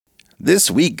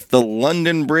This week, the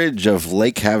London Bridge of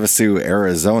Lake Havasu,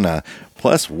 Arizona,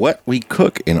 plus what we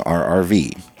cook in our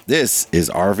RV. This is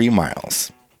RV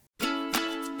Miles.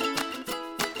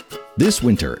 This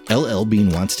winter, LL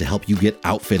Bean wants to help you get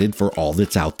outfitted for all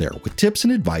that's out there with tips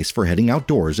and advice for heading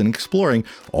outdoors and exploring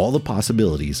all the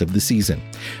possibilities of the season.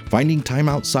 Finding time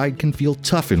outside can feel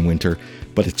tough in winter,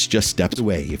 but it's just steps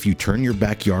away if you turn your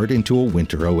backyard into a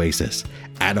winter oasis.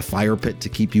 Add a fire pit to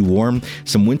keep you warm,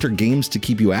 some winter games to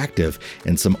keep you active,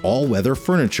 and some all-weather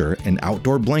furniture and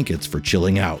outdoor blankets for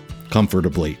chilling out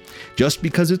comfortably. Just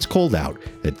because it's cold out,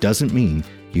 that doesn't mean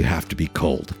you have to be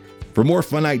cold. For more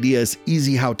fun ideas,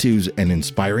 easy how-tos, and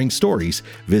inspiring stories,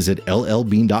 visit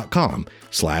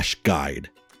llbean.com/guide.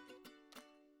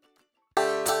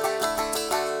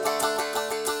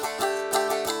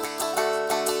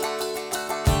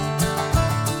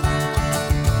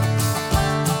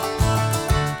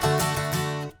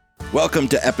 Welcome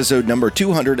to episode number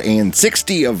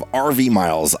 260 of RV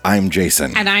Miles. I'm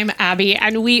Jason. And I'm Abby,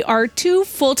 and we are two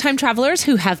full-time travelers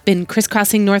who have been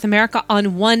crisscrossing North America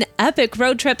on one epic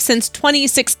road trip since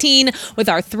 2016 with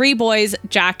our three boys,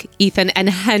 Jack, Ethan, and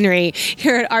Henry.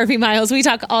 Here at RV Miles, we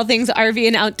talk all things RV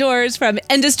and outdoors, from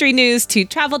industry news to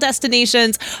travel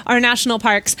destinations, our national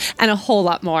parks, and a whole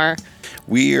lot more.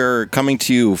 We are coming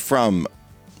to you from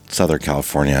Southern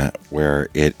California, where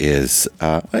it is,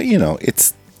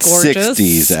 it's gorgeous.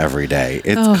 60s every day.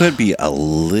 It could be a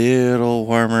little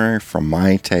warmer from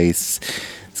my taste.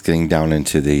 It's getting down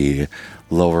into the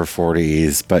lower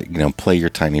 40s, but, play your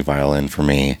tiny violin for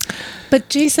me. But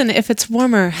Jason, if it's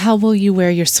warmer, how will you wear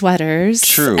your sweaters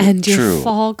and your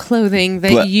fall clothing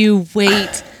that you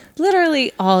wait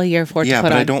literally all year for to put on? Yeah,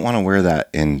 but I don't want to wear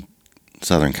that in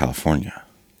Southern California.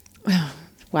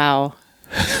 Wow.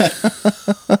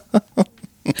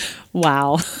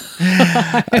 Wow.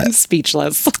 I'm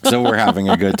speechless. So we're having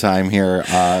a good time here,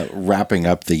 wrapping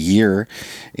up the year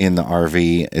in the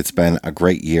RV. It's been a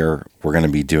great year. We're going to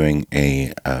be doing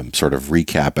a sort of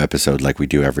recap episode like we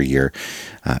do every year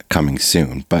coming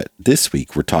soon. But this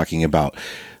week we're talking about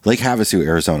Lake Havasu,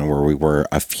 Arizona, where we were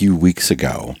a few weeks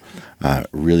ago.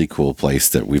 Really cool place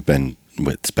that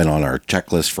it's been on our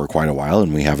checklist for quite a while,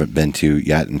 and we haven't been to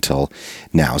yet until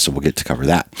now, so we'll get to cover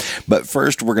that. But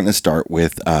first, we're going to start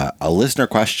with a listener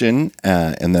question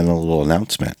and then a little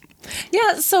announcement.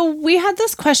 Yeah, so we had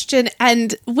this question,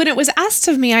 and when it was asked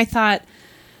of me, I thought,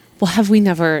 well, have we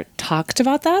never talked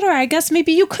about that? Or I guess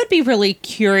maybe you could be really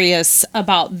curious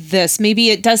about this.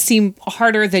 Maybe it does seem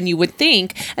harder than you would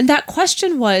think. And that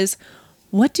question was,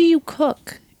 what do you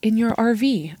cook in your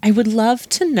RV? I would love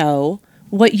to know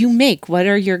what you make. What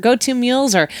are your go-to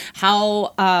meals, or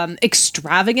how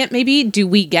extravagant maybe do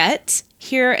we get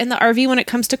here in the RV when it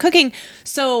comes to cooking?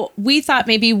 So we thought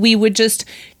maybe we would just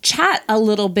chat a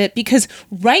little bit, because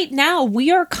right now we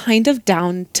are kind of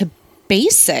down to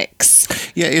basics.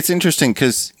 Yeah, it's interesting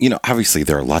because, obviously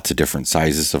there are lots of different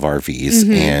sizes of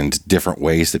RVs and different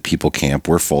ways that people camp.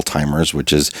 We're full-timers,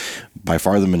 which is by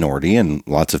far the minority, and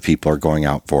lots of people are going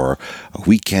out for a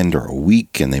weekend or a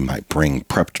week, and they might bring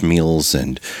prepped meals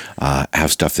and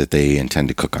have stuff that they intend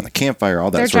to cook on the campfire, all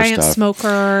that sort of stuff. Their giant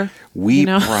smoker. We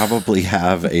probably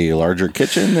have a larger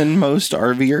kitchen than most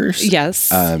RVers. Yes.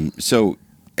 So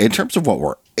in terms of what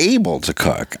we're able to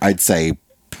cook, I'd say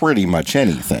pretty much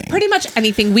anything. Pretty much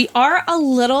anything. We are a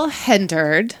little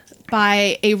hindered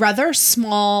by a rather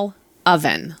small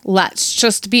oven. Let's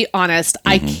just be honest.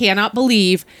 I cannot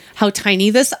believe how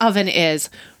tiny this oven is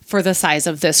for the size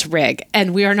of this rig.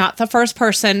 And we are not the first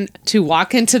person to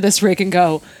walk into this rig and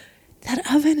go, that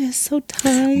oven is so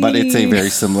tiny. But it's a very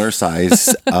similar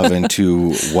size oven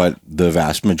to what the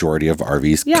vast majority of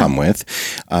RVs come with.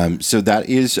 So that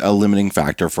is a limiting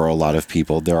factor for a lot of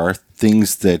people. There are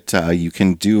things that you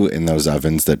can do in those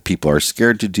ovens that people are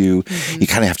scared to do. You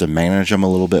kind of have to manage them a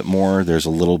little bit more. There's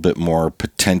a little bit more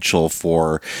potential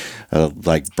for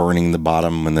like burning the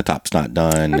bottom when the top's not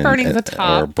done. Or burning the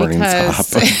top,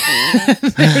 because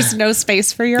there's no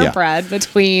space for your bread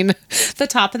between the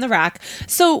top and the rack.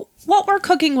 So what we're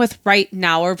cooking with right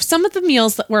now, or some of the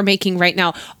meals that we're making right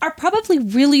now, are probably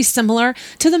really similar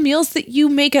to the meals that you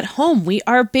make at home. We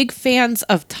are big fans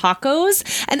of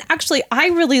tacos. And actually, I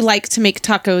really like to make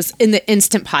tacos in the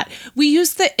Instant Pot. We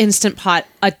use the Instant Pot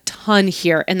a ton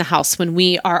here in the house when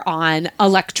we are on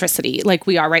electricity, like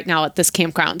we are right now at this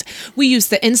campground. We use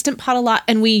the Instant Pot a lot,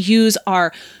 and we use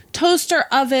our toaster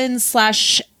oven /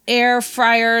 air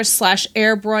fryer /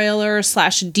 air broiler /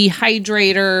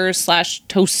 dehydrator /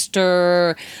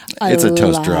 toaster. It's a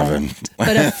toaster oven.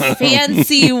 But a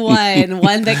fancy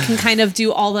one that can kind of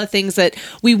do all the things that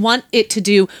we want it to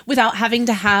do without having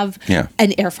to have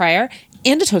an air fryer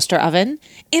and a toaster oven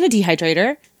and a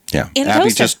dehydrator Yeah. in a Abby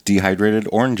toaster. just dehydrated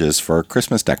oranges for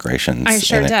Christmas decorations. I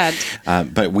sure did.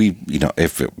 But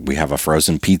if we have a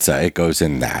frozen pizza, it goes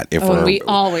in that. We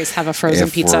always have a frozen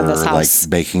pizza in this house. Like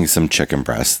baking some chicken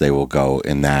breasts, they will go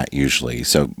in that usually.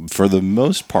 So for the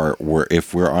most part,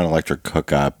 if we're on electric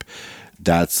hookup,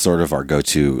 that's sort of our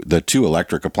go-to. The two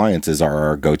electric appliances are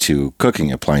our go-to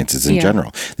cooking appliances in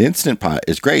general. The Instant Pot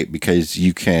is great because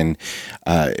you can,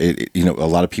 a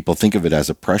lot of people think of it as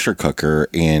a pressure cooker,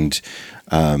 and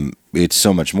it's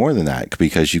so much more than that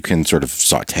because you can sort of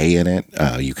saute in it.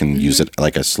 You can use it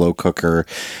like a slow cooker.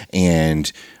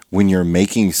 And when you're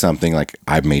making something like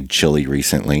I've made chili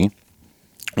recently,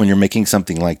 when you're making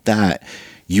something like that,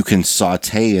 you can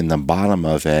saute in the bottom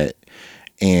of it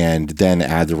and then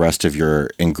add the rest of your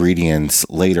ingredients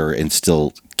later and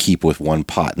still keep with one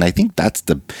pot. And I think that's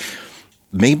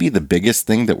maybe the biggest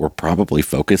thing that we're probably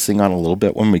focusing on a little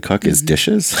bit when we cook is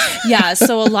dishes. Yeah.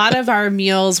 So a lot of our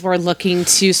meals we're looking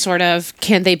to sort of,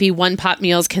 can they be one pot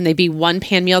meals? Can they be one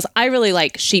pan meals? I really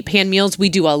like sheet pan meals. We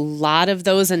do a lot of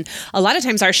those. And a lot of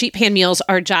times our sheet pan meals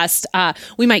are just,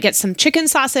 we might get some chicken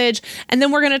sausage and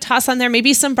then we're going to toss on there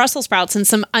maybe some Brussels sprouts and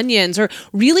some onions or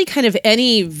really kind of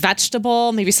any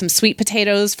vegetable, maybe some sweet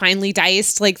potatoes, finely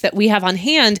diced like that we have on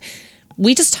hand.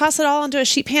 We just toss it all into a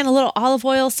sheet pan, a little olive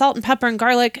oil, salt and pepper and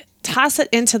garlic, toss it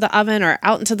into the oven or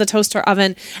out into the toaster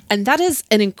oven. And that is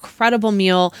an incredible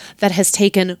meal that has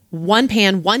taken one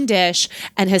pan, one dish,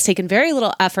 and has taken very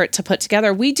little effort to put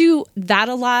together. We do that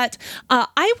a lot.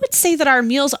 I would say that our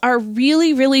meals are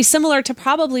really, really similar to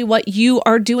probably what you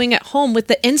are doing at home. With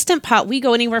the Instant Pot, we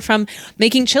go anywhere from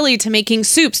making chili to making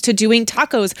soups to doing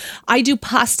tacos. I do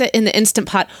pasta in the Instant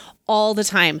Pot all the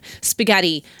time.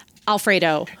 Spaghetti,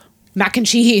 Alfredo, mac and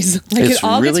cheese. It's it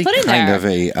all really gets put in kind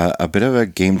there. of a bit of a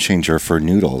game changer for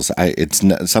noodles. It's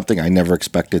something I never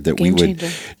expected that we would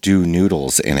do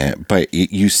noodles in it, but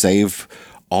you save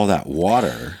all that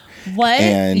water.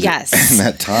 Yes. And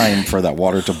that time for that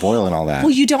water to boil and all that.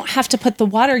 Well, you don't have to put the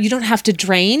water, you don't have to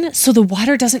drain, so the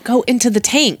water doesn't go into the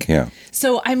tank. Yeah.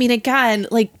 So, I mean, again,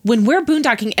 like when we're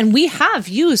boondocking, and we have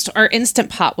used our Instant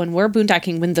Pot when we're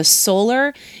boondocking, when the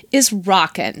solar is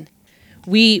rocking,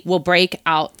 we will break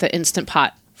out the Instant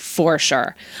Pot for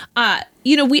sure.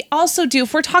 We also do,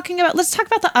 if we're talking about, let's talk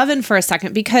about the oven for a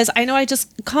second, because I know I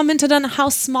just commented on how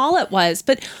small it was,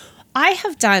 but I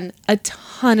have done a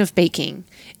ton of baking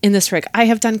in this rig. I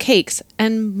have done cakes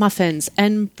and muffins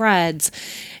and breads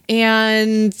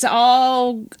and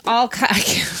all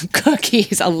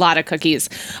cookies, a lot of cookies.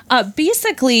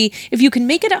 Basically, if you can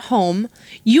make it at home,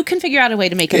 you can figure out a way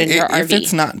to make it in your RV. If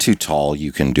it's not too tall,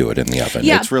 you can do it in the oven.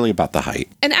 Yeah. It's really about the height.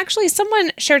 And actually,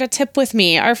 someone shared a tip with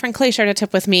me. Our friend Clay shared a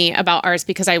tip with me about ours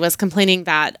because I was complaining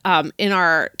that in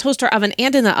our toaster oven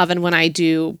and in the oven when I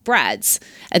do breads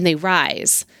and they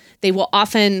rise, they will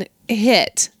often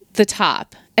hit the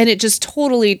top and it just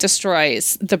totally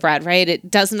destroys the bread, right?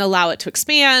 It doesn't allow it to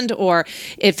expand, or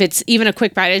if it's even a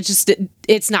quick bread,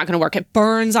 it's not going to work. It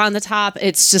burns on the top.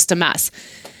 It's just a mess.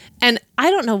 And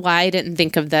I don't know why I didn't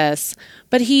think of this,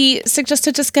 but he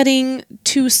suggested just getting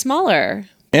 2 smaller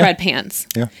bread pans.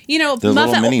 Yeah. The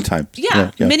little mini types.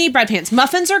 Yeah, mini bread pans.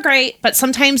 Muffins are great, but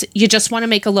sometimes you just want to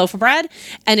make a loaf of bread.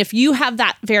 And if you have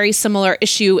that very similar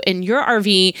issue in your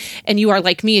RV and you are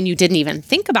like me and you didn't even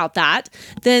think about that,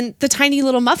 then the tiny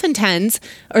little muffin tins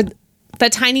or the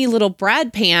tiny little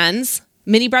bread pans,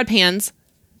 mini bread pans,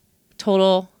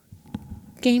 total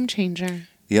game changer.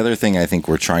 The other thing I think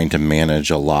we're trying to manage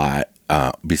a lot,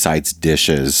 besides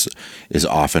dishes, is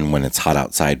often when it's hot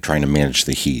outside, trying to manage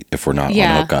the heat if we're not on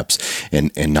hookups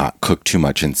and not cook too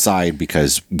much inside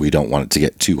because we don't want it to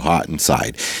get too hot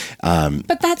inside.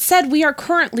 But that said, we are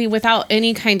currently without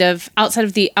any kind of, outside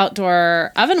of the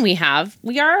outdoor oven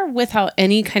we are without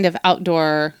any kind of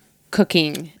outdoor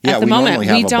cooking at the moment. Normally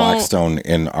have a Blackstone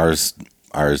in ours.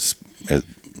 It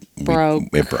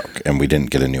broke, and we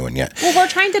didn't get a new one yet. Well, we're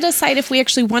trying to decide if we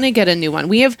actually want to get a new one.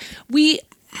 We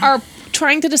are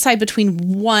trying to decide between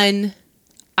one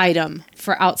item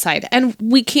for outside, and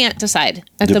we can't decide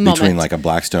at the moment. Between like a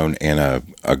Blackstone and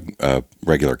a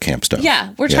regular camp stove.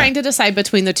 Yeah, we're trying to decide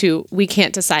between the two. We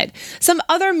can't decide. Some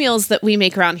other meals that we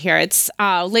make around here, it's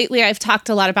lately I've talked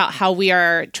a lot about how we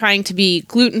are trying to be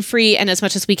gluten-free and as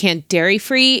much as we can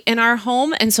dairy-free in our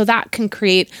home, and so that can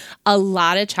create a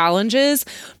lot of challenges.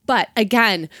 But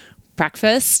again,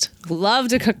 breakfast, love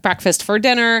to cook breakfast for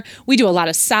dinner. We do a lot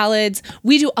of salads.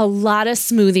 We do a lot of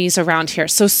smoothies around here.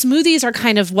 So smoothies are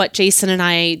kind of what Jason and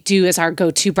I do as our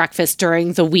go-to breakfast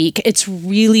during the week. It's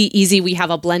really easy. We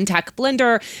have a Blendtec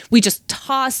blender. We just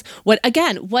toss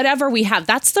whatever we have.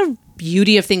 That's the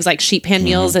beauty of things like sheet pan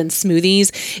meals and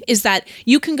smoothies, is that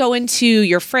you can go into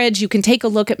your fridge, you can take a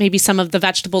look at maybe some of the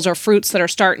vegetables or fruits that are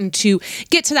starting to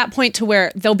get to that point to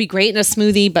where they'll be great in a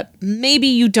smoothie, but maybe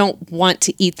you don't want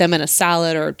to eat them in a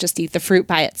salad or just eat the fruit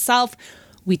by itself.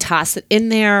 We toss it in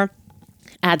there,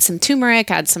 add some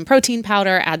turmeric, add some protein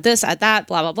powder, add this, add that,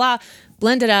 blah, blah, blah,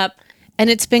 blend it up. And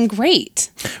it's been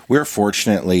great. We're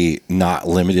fortunately not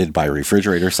limited by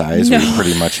refrigerator size. No. We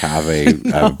pretty much have a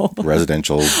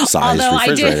residential size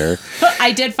refrigerator.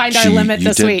 I did find our limit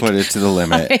this week. You did put it to the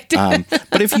limit.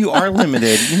 But if you are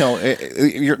limited,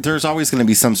 there's always going to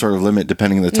be some sort of limit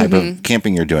depending on the type of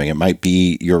camping you're doing. It might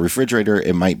be your refrigerator.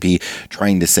 It might be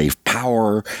trying to save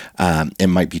power. It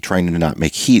might be trying to not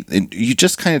make heat. You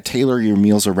just kind of tailor your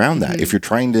meals around that. If you're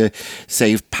trying to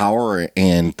save power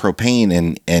and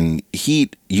propane and heat,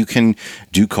 you can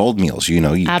do cold meals. You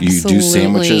do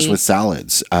sandwiches with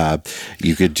salads.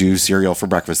 You could do cereal for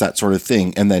breakfast, that sort of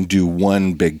thing, and then do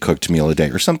one big cooked meal a day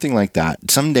or something like that.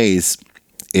 Some days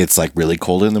it's like really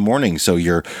cold in the morning, so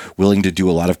you're willing to do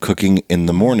a lot of cooking in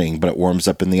the morning, but it warms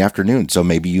up in the afternoon. So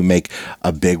maybe you make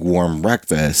a big warm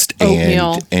breakfast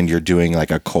and you're doing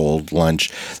like a cold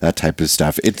lunch, that type of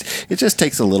stuff. It just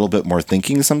takes a little bit more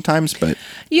thinking sometimes, but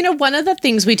one of the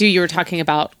things we do, you were talking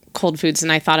about cold foods,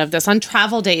 and I thought of this on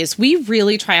travel days. We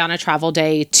really try on a travel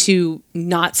day to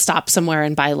not stop somewhere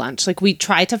and buy lunch. Like, we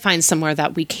try to find somewhere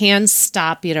that we can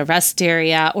stop, be at a rest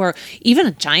area or even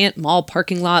a giant mall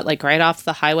parking lot, like right off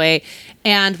the highway.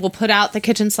 And we'll put out the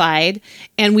kitchen slide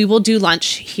and we will do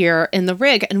lunch here in the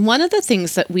rig. And one of the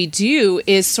things that we do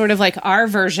is sort of like our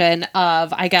version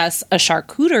of, I guess, a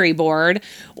charcuterie board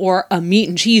or a meat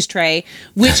and cheese tray,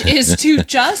 which is to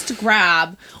just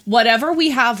grab whatever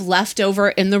we have left over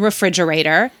in the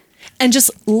refrigerator and just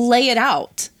lay it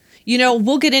out.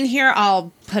 We'll get in here.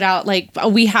 I'll put out,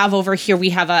 we have over here,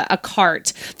 we have a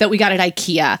cart that we got at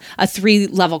IKEA, a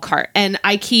 3-level cart, and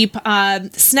I keep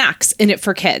snacks in it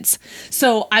for kids.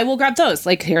 So I will grab those.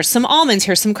 Like, here's some almonds,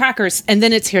 here's some crackers, and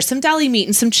then here's some deli meat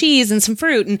and some cheese and some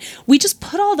fruit. And we just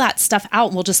put all that stuff out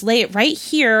and we'll just lay it right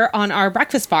here on our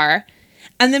breakfast bar.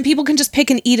 And then people can just pick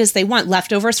and eat as they want.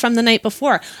 Leftovers from the night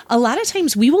before. A lot of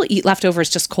times we will eat leftovers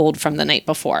just cold from the night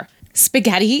before.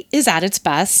 Spaghetti is at its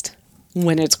best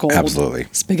when it's cold. Absolutely.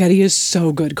 Spaghetti is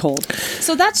so good cold.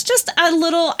 So that's just a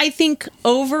little, I think,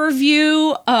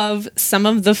 overview of some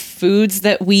of the foods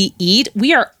that we eat.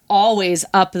 We are always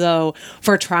up, though,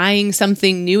 for trying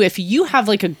something new. If you have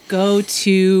like a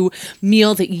go-to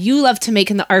meal that you love to make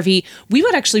in the RV, we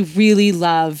would actually really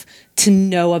love to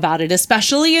know about it,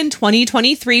 especially in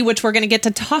 2023, which we're going to get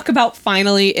to talk about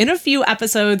finally in a few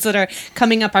episodes that are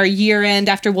coming up our year end.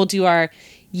 After we'll do our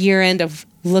year end of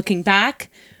looking back,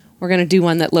 we're going to do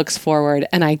one that looks forward,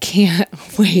 and I can't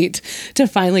wait to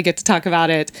finally get to talk about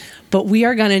it. But we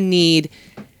are going to need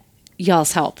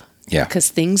y'all's help. Yeah. Because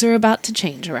things are about to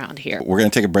change around here. We're going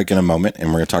to take a break in a moment, and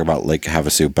we're going to talk about Lake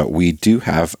Havasu, but we do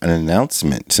have an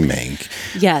announcement to make.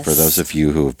 Yes. For those of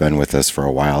you who have been with us for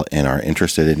a while and are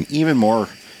interested in even more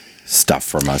stuff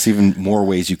from us, even more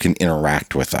ways you can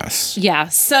interact with us. Yeah.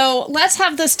 So let's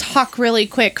have this talk really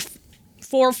quick.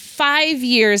 For 5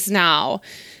 years now,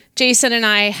 Jason and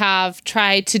I have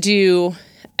tried to do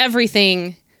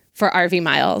everything for RV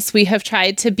Miles. We have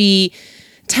tried to be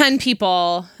 10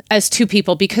 people as 2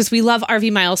 people because we love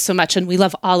RV Miles so much and we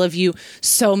love all of you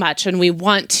so much. And we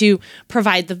want to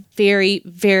provide the very,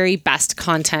 very best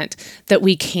content that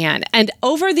we can. And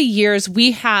over the years,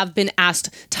 we have been asked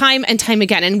time and time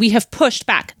again, and we have pushed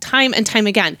back time and time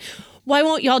again. Why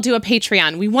won't y'all do a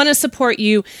Patreon? We want to support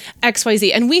you,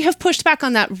 XYZ. And we have pushed back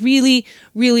on that really,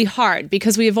 really hard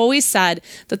because we have always said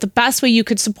that the best way you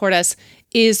could support us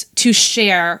is to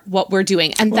share what we're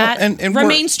doing. And that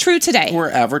remains true today. We're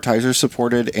advertiser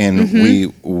supported,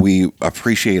 and we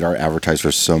appreciate our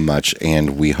advertisers so much,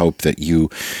 and we hope that you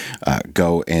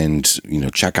go and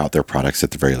check out their products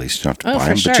at the very least. You don't have to buy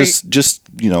them, sure. but just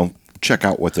check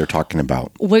out what they're talking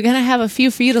about. We're going to have a few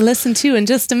for you to listen to in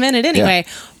just a minute anyway.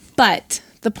 Yeah. But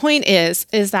the point is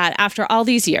that after all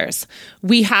these years,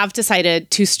 we have decided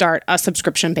to start a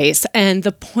subscription base. And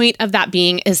the point of that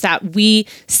being is that we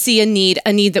see a need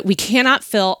that we cannot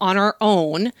fill on our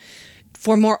own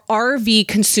for more RV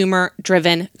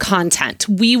consumer-driven content.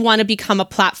 We want to become a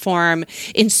platform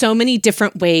in so many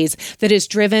different ways that is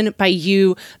driven by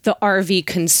you, the RV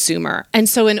consumer. And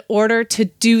so in order to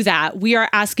do that, we are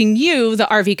asking you, the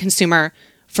RV consumer,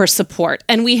 for support.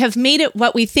 And we have made it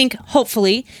what we think,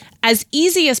 hopefully, as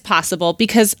easy as possible,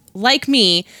 because like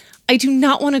me, I do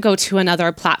not want to go to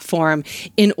another platform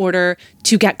in order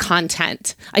to get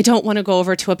content. I don't want to go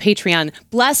over to a Patreon.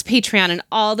 Bless Patreon and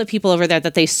all the people over there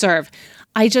that they serve.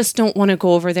 I just don't want to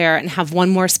go over there and have one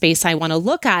more space I want to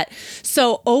look at.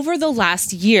 So over the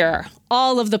last year,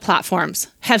 all of the platforms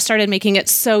have started making it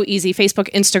so easy. Facebook,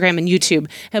 Instagram, and YouTube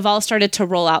have all started to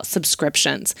roll out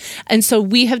subscriptions. And so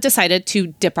we have decided to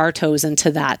dip our toes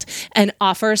into that and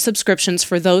offer subscriptions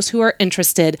for those who are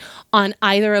interested on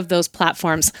either of those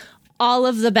platforms. All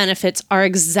of the benefits are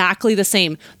exactly the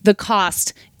same. The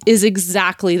cost is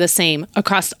exactly the same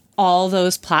across all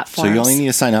those platforms. So you only need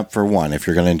to sign up for one if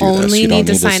you're going to do this. You don't need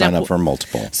to sign up for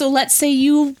multiple. So let's say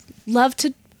you love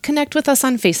to connect with us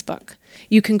on Facebook.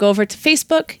 You can go over to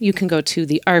Facebook. You can go to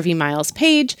the RV Miles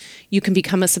page. You can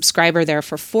become a subscriber there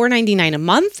for $4.99 a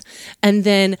month. And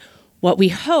then what we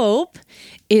hope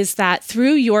is that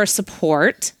through your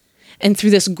support and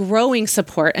through this growing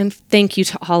support, and thank you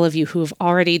to all of you who have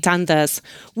already done this,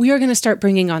 we are going to start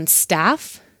bringing on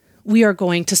staff. We are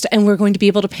going to, and we're going to be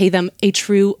able to pay them a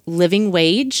true living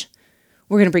wage.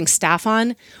 We're going to bring staff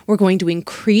on. We're going to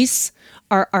increase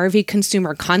our RV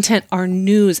consumer content, our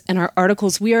news, and our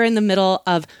articles. We are in the middle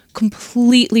of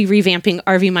completely revamping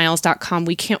RVmiles.com.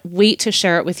 We can't wait to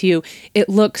share it with you. It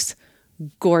looks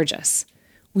gorgeous.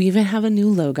 We even have a new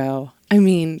logo. I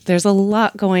mean, there's a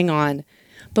lot going on.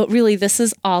 But really, this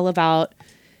is all about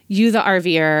you, the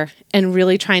RVer, and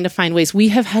really trying to find ways. We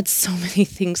have had so many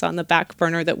things on the back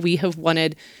burner that we have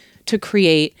wanted to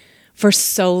create for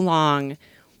so long,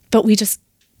 but we just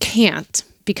can't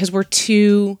because we're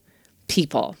two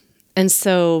people. And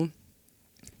so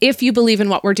if you believe in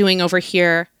what we're doing over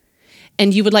here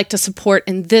and you would like to support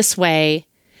in this way,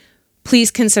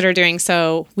 please consider doing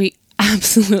so. We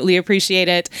absolutely appreciate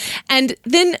it. And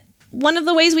then one of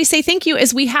the ways we say thank you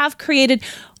is we have created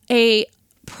a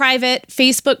private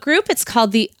Facebook group. It's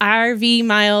called the RV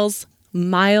Miles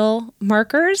Mile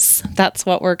Markers. That's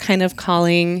what we're kind of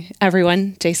calling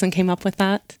everyone. Jason came up with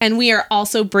that. And we are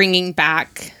also bringing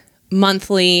back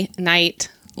monthly night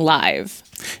live.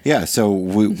 Yeah, so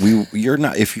you're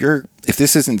not, if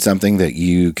this isn't something that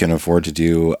you can afford to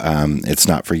do, it's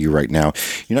not for you right now.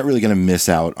 You're not really going to miss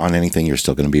out on anything. You're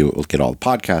still going to be able to get all the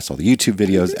podcasts, all the YouTube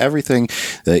videos, everything,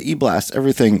 the e-blast,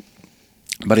 everything.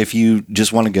 But if you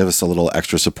just want to give us a little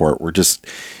extra support, we're just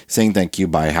saying thank you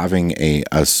by having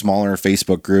a smaller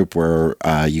Facebook group where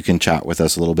you can chat with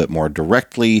us a little bit more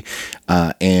directly.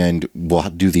 And we'll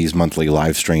do these monthly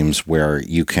live streams where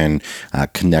you can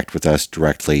connect with us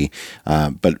directly.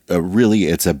 But really,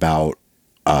 it's about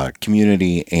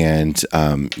community and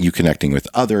you connecting with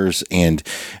others and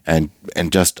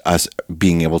just us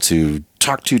being able to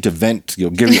talk to vent,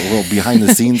 give you a little behind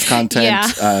the scenes content,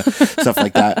 stuff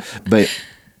like that. But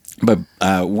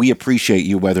we appreciate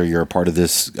you whether you're a part of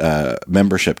this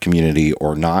membership community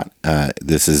or not.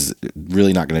 This is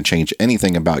really not going to change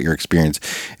anything about your experience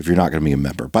if you're not going to be a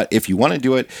member. But if you want to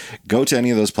do it, go to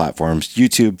any of those platforms,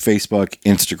 YouTube, Facebook,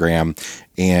 Instagram,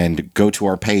 and go to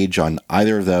our page on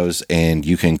either of those, and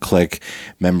you can click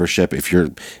membership. If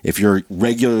you're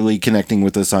regularly connecting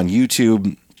with us on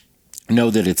YouTube,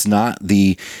 know that it's not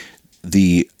the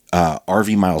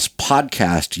RV Miles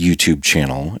podcast YouTube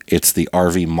channel. It's the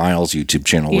RV Miles YouTube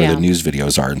channel where the news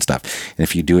videos are and stuff. And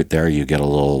if you do it there, you get a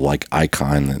little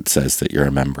icon that says that you're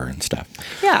a member and stuff.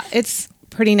 Yeah, it's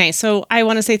pretty nice. So I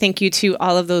want to say thank you to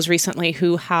all of those recently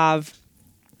who have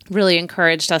really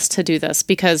encouraged us to do this,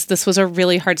 because this was a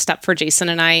really hard step for Jason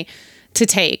and I to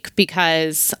take,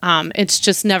 because it's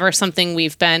just never something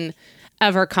we've been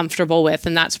ever comfortable with.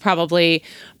 And that's probably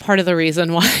part of the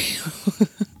reason why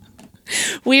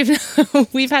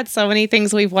we've had so many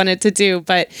things we've wanted to do,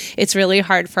 but it's really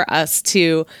hard for us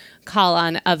to call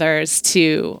on others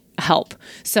to help.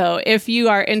 So if you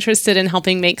are interested in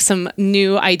helping make some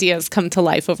new ideas come to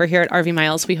life over here at RV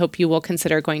Miles, we hope you will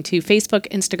consider going to Facebook,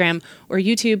 Instagram, or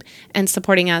YouTube and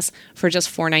supporting us for just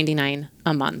 $4.99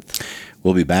 a month.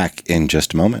 We'll be back in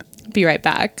just a moment. Be right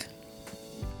back.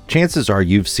 Chances are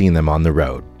you've seen them on the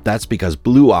road. That's because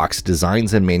Blue Ox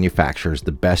designs and manufactures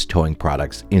the best towing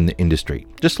products in the industry.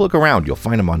 Just look around, you'll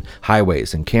find them on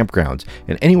highways and campgrounds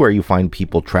and anywhere you find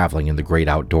people traveling in the great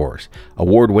outdoors.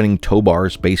 Award-winning tow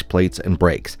bars, base plates, and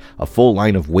brakes, a full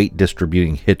line of weight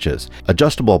distributing hitches,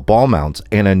 adjustable ball mounts,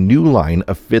 and a new line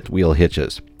of fifth wheel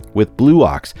hitches. With Blue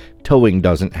Ox, towing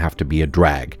doesn't have to be a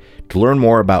drag. To learn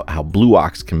more about how Blue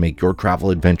Ox can make your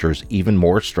travel adventures even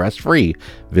more stress-free,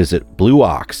 visit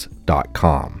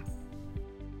blueox.com.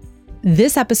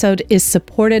 This episode is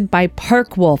supported by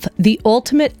ParkWolf, the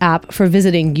ultimate app for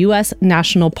visiting U.S.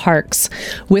 national parks.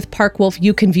 With ParkWolf,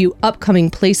 you can view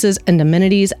upcoming places and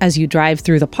amenities as you drive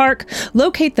through the park,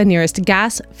 locate the nearest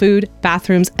gas, food,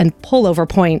 bathrooms, and pullover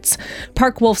points.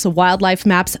 ParkWolf's wildlife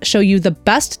maps show you the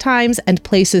best times and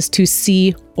places to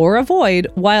see or avoid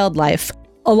wildlife,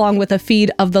 along with a feed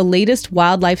of the latest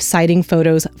wildlife sighting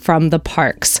photos from the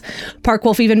parks.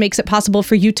 ParkWolf even makes it possible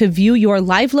for you to view your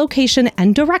live location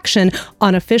and direction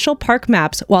on official park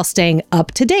maps while staying up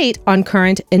to date on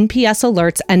current NPS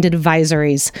alerts and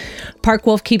advisories.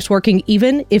 ParkWolf keeps working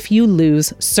even if you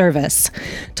lose service.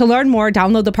 To learn more,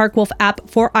 download the ParkWolf app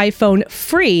for iPhone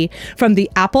free from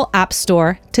the Apple App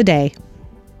Store today.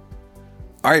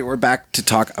 All right, we're back to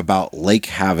talk about Lake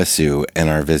Havasu and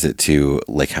our visit to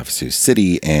Lake Havasu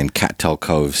City and Cattail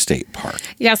Cove State Park.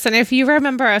 Yes, and if you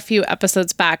remember a few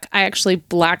episodes back, I actually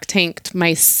black tanked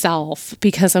myself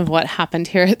because of what happened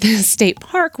here at the state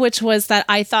park, which was that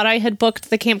I thought I had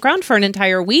booked the campground for an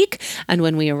entire week, and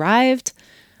when we arrived,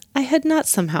 I had not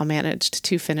somehow managed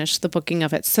to finish the booking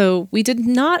of it. So we did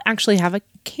not actually have a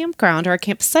campground or a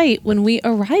campsite when we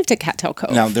arrived at Cattail Cove.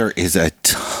 Now, there is a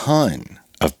ton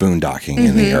of boondocking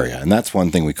in the area, and that's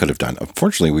one thing we could have done.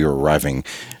 Unfortunately, we were arriving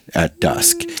at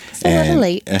dusk, and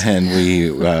late. And we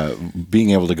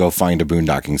being able to go find a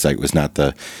boondocking site was not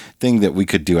the thing that we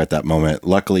could do at that moment.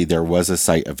 Luckily, there was a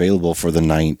site available for the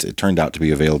night. It turned out to be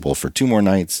available for 2 more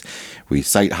nights. We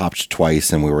site hopped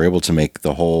twice, and we were able to make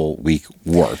the whole week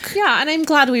work. Yeah, and I'm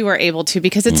glad we were able to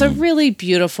because it's a really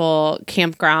beautiful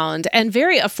campground and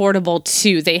very affordable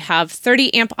too. They have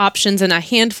 30 amp options and a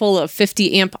handful of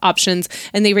 50 amp options,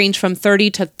 and they range from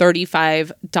 $30 to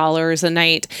 $35 a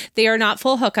night. They are not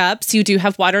full hookups. You do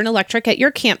have water and electric at your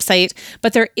campsite,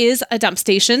 but there is a dump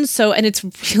station, and it's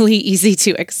really easy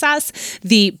to access.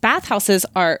 The bathhouses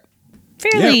are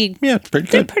fairly, pretty good.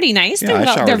 They're pretty nice. Yeah, I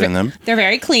showered in them. They're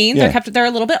very clean. Yeah. They're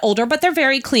a little bit older, but they're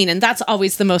very clean, and that's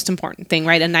always the most important thing,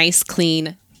 right? A nice,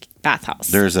 clean bathhouse.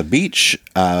 There's a beach,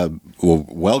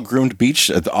 well-groomed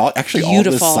beach. Actually,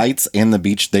 Beautiful. all the sites in the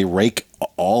beach, they rake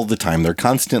all the time. They're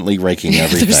constantly raking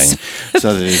everything,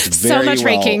 so that it's very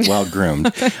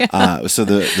well-groomed. So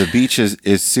the beach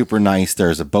is super nice.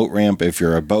 There's a boat ramp if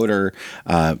you're a boater.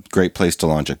 Great place to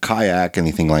launch a kayak,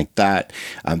 anything like that.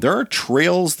 There are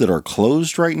trails that are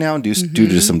closed right now due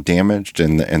to some damage,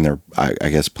 and they're I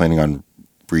guess planning on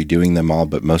redoing them all,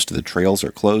 but most of the trails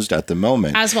are closed at the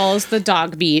moment. As well as the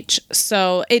dog beach.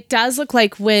 So it does look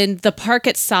like when the park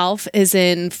itself is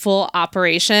in full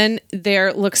operation,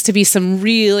 there looks to be some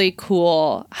really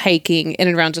cool hiking in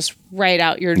and around just right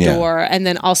out your door. And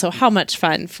then also how much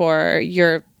fun for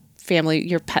your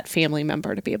pet family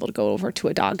member to be able to go over to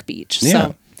a dog beach. Yeah.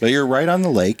 So. But you're right on the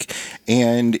lake,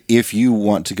 and if you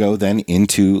want to go then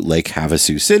into Lake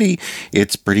Havasu City,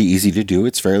 it's pretty easy to do.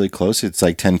 It's fairly close. It's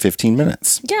like 10-15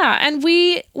 minutes. Yeah, and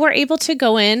we were able to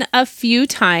go in a few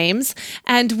times,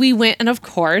 and we went, and of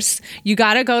course, you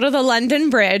got to go to the London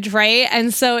Bridge, right?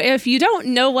 And so if you don't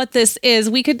know what this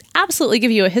is, we could absolutely give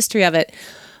you a history of it.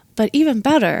 But even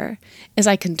better is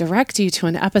I can direct you to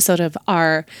an episode of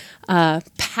our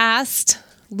past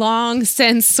long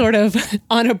since sort of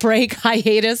on a break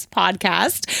hiatus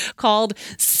podcast called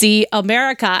See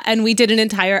America. And we did an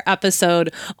entire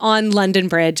episode on London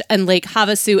Bridge and Lake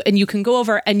Havasu. And you can go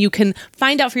over and you can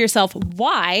find out for yourself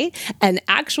why an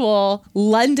actual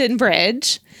London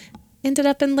Bridge ended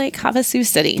up in Lake Havasu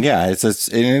City. Yeah, it's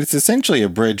essentially a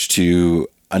bridge to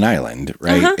an island,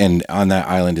 right? And on that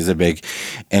island is a big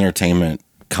entertainment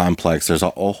complex. There's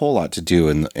a whole lot to do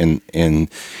in and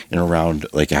around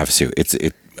Lake Havasu.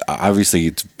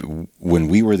 Obviously, when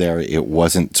we were there, it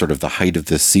wasn't sort of the height of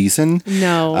the season.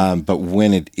 No. But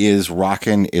when it is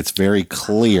rocking, it's very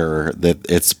clear that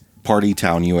it's Party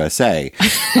Town, USA.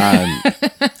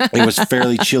 It was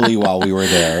fairly chilly while we were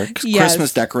there. Yes.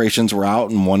 Christmas decorations were out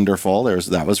and wonderful.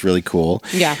 That was really cool.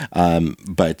 Yeah.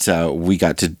 But we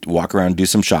got to walk around, do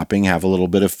some shopping, have a little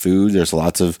bit of food. There's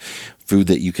lots of food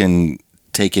that you can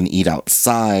take and eat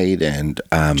outside, and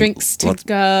drinks to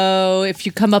go. If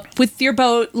you come up with your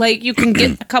boat, like you can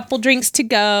get a couple drinks to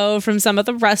go from some of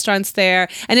the restaurants there.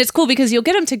 And it's cool because you'll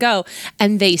get them to go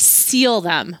and they seal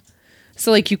them. So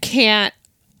like you can't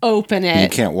open it. You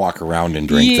can't walk around and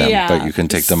drink them, but you can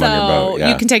take them on your boat. Yeah.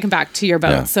 You can take them back to your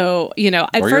boat. Yeah. So,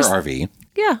 at or first, your RV.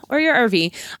 Yeah, or your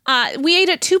RV. We ate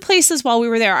at 2 places while we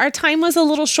were there. Our time was a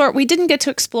little short. We didn't get to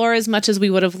explore as much as we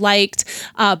would have liked,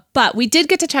 but we did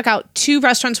get to check out 2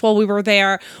 restaurants while we were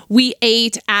there. We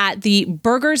ate at the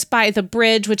Burgers by the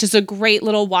Bridge, which is a great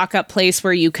little walk-up place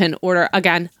where you can order,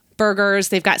 again, burgers.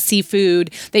 They've got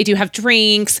seafood. They do have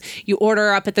drinks. You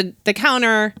order up at the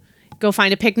counter. go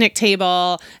find a picnic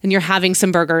table and you're having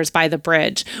some burgers by the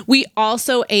bridge. We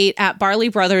also ate at Barley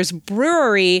Brothers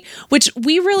Brewery, which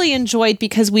we really enjoyed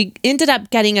because we ended up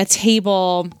getting a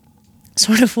table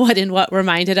sort of what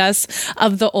reminded us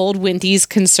of the old Wendy's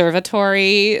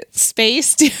conservatory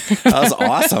space. That was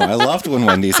awesome. I loved when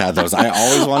Wendy's had those. I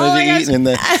always wanted to eat in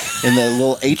the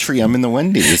little atrium in the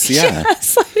Wendy's. Yeah.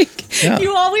 Yes,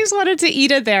 you always wanted to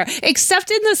eat it there,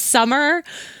 except in the summer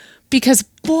because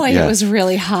boy, it was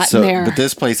really hot in there. But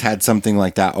this place had something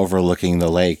like that overlooking the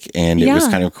lake, and it was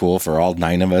kind of cool for all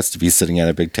 9 of us to be sitting at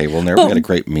a big table in there. We had a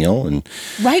great meal, and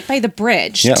right by the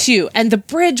bridge too, and the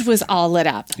bridge was all lit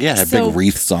up. Yeah, it had big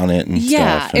wreaths on it and stuff.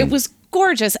 Yeah, it was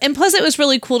gorgeous. And plus it was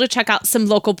really cool to check out some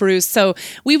local brews. So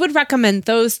we would recommend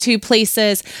those 2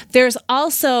 places. There's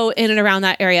also in and around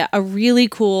that area a really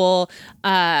cool,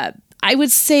 I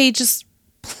would say just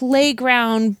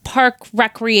playground, park,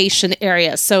 recreation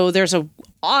area. So there's a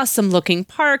awesome looking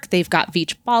park. They've got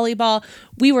beach volleyball.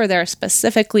 We were there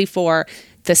specifically for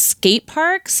the skate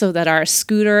park so that our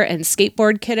scooter and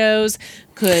skateboard kiddos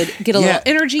could get a little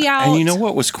energy out. And you know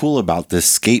what was cool about this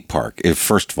skate park?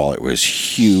 First of all, it was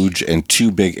huge and 2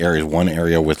 big areas. One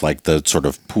area with like the sort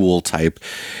of pool type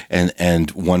and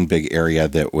one big area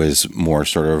that was more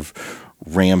sort of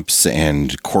ramps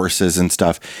and courses and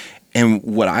stuff. And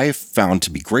what I found to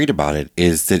be great about it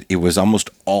is that it was almost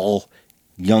all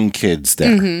young kids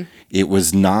there. Mm-hmm. It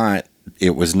was not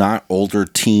older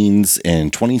teens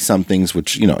and 20-somethings,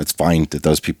 which, it's fine that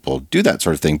those people do that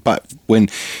sort of thing. But when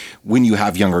you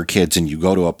have younger kids and you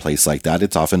go to a place like that,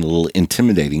 it's often a little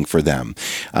intimidating for them.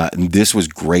 And this was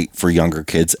great for younger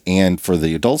kids and for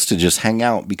the adults to just hang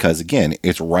out because, again,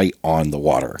 it's right on the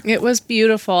water. It was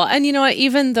beautiful. And you know what?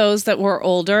 Even those that were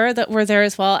older that were there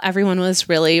as well, everyone was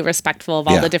really respectful of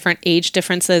all the different age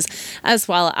differences as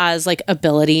well as like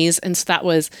abilities. And so that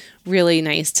was really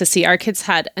nice to see. Our kids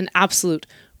had an absolute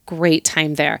great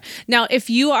time there. Now, if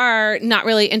you are not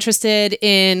really interested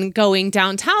in going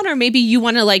downtown, or maybe you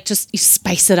want to like just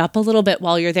spice it up a little bit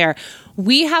while you're there,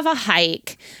 we have a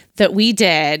hike that we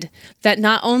did that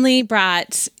not only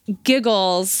brought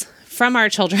giggles from our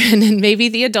children and maybe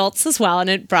the adults as well, and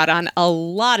it brought on a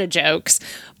lot of jokes,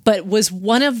 but was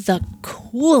one of the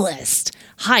coolest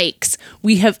hikes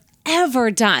we have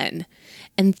ever done.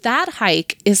 And that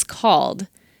hike is called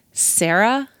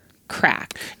Sarah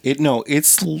Crack.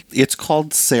 It's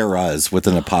called Sarah's with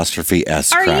an apostrophe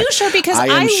S. Are crack. you sure? Because I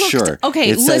am sure. Okay,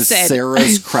 it says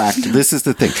Sarah's Cracked. This is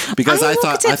the thing. Because I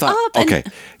thought okay.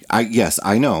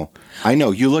 I know.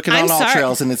 You look it on All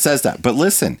Trails and it says that. But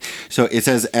listen, so it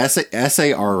says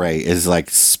SARA is like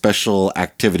Special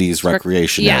Activities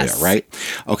Recreation Area, right?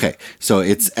 Okay. So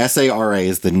it's SARA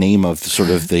is the name of sort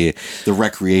of the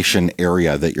recreation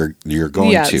area that you're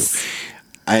going to.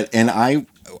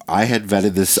 I had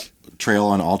vetted this trail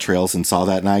on All Trails and saw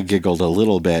that, and I giggled a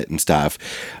little bit and stuff.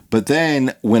 But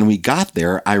then when we got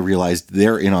there, I realized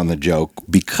they're in on the joke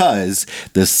because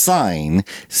the sign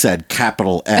said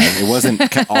capital S. It wasn't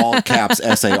all caps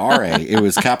SARA. It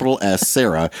was capital S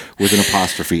Sarah with an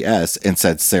apostrophe S and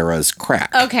said Sarah's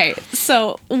Crack. Okay,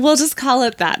 so we'll just call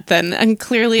it that then. And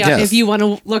clearly, if you want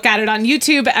to look at it on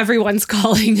YouTube, everyone's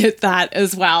calling it that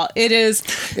as well.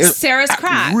 It's Sarah's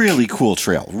Crack. Really cool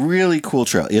trail.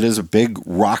 It is a big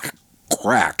rock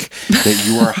crack that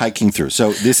you are hiking through.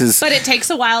 So this is... But it takes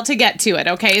a while to get to it,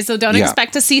 okay? So don't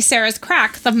expect to see Sarah's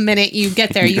Crack the minute you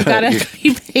get there. You've got to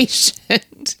be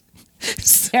patient.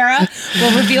 Sarah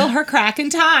will reveal her crack in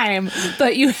time,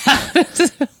 but you have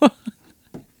to...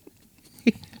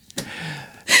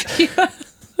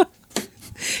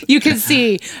 You can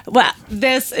see, well,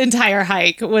 this entire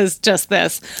hike was just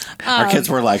this. Our kids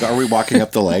were like, are we walking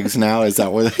up the legs now? Is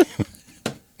that what...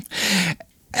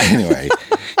 Anyway,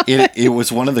 it was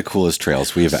one of the coolest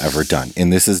trails we have ever done,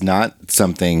 and this is not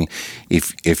something.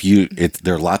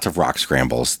 There are lots of rock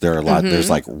scrambles. There are There's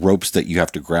like ropes that you have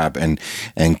to grab and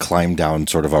climb down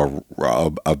sort of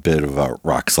a bit of a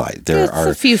rock slide. It's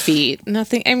a few feet.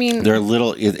 Nothing. I mean, they're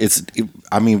little.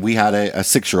 We had a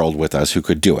 6-year-old with us who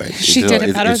could do it. She did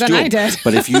it better than I did.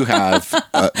 But if you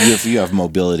have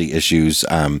mobility issues,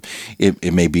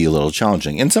 it may be a little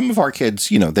challenging. And some of our kids,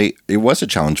 it was a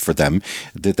challenge for them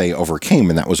that they overcame,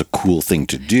 and that was a cool thing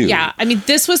to do. Yeah, I mean,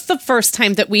 this was the first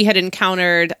time that we had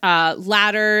encountered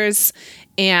ladders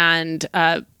and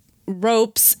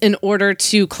ropes in order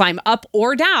to climb up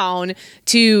or down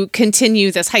to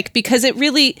continue this hike, because it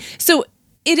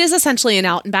is essentially an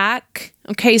out and back.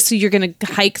 Okay, so you're going to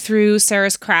hike through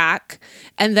Sarah's Crack,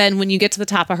 and then when you get to the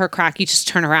top of her crack, you just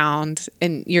turn around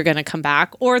and you're going to come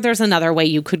back. Or there's another way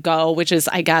you could go, which is,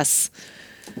 I guess,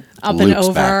 up Loops and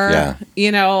over, back,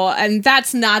 yeah. And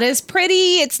that's not as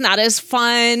pretty. It's not as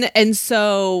fun. And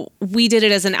so we did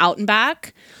it as an out and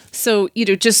back. So,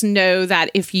 just know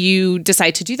that if you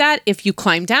decide to do that, if you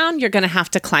climb down, you're going to have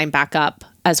to climb back up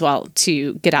as well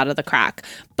to get out of the crack.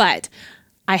 But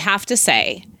I have to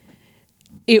say,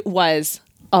 it was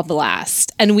a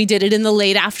blast. And we did it in the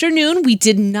late afternoon. We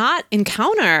did not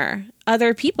encounter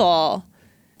other people.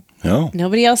 No.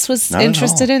 Nobody else was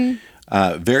interested in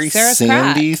very Sarah's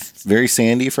sandy, crack. very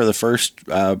sandy for the first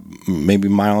maybe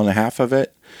mile and a half of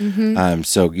it. Mm-hmm.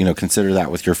 So consider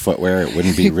that with your footwear. It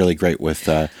wouldn't be really great with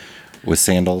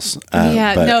sandals.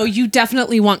 No, you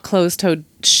definitely want closed-toed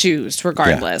shoes,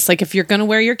 regardless. Yeah. Like if you're going to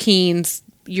wear your Keens,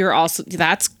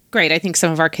 that's great. I think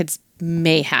some of our kids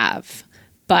may have,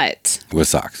 but with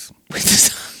socks.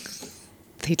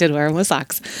 They did wear them with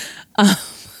socks.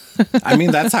 I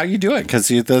mean, that's how you do it because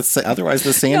otherwise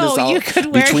the sand is all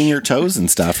between your toes and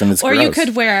stuff, and it's or gross. you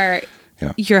could wear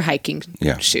your hiking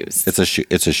shoes. It's a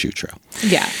shoe trail.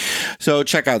 Yeah. So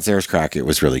check out Sarah's Crack. It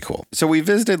was really cool. So we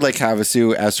visited Lake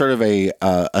Havasu as sort of a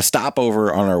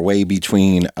stopover on our way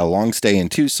between a long stay in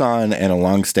Tucson and a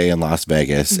long stay in Las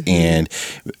Vegas, and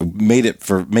made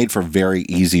for very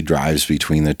easy drives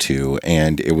between the two,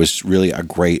 and it was really a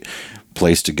great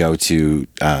place to go to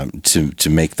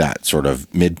make that sort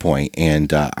of midpoint,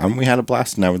 and we had a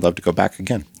blast, and I would love to go back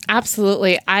again.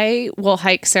 Absolutely. I will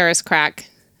hike Sarah's Crack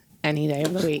any day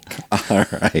of the week. All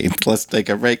right, let's take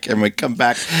a break, and when we come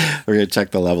back, we're going to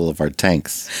check the level of our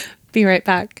tanks. Be right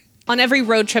back. On every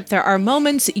road trip, there are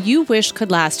moments you wish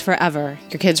could last forever.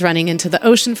 Your kids running into the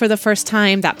ocean for the first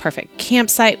time, that perfect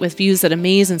campsite with views that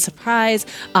amaze and surprise,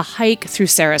 a hike through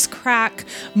Sarah's Crack,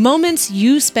 moments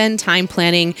you spend time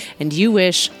planning and you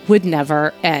wish would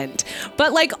never end.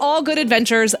 But like all good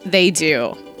adventures, they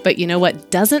do. But you know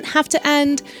what doesn't have to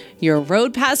end? Your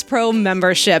Road Pass Pro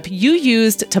membership you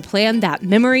used to plan that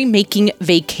memory-making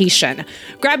vacation.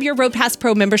 Grab your Road Pass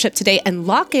Pro membership today and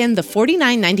lock in the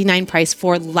 $49.99 price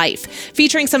for life.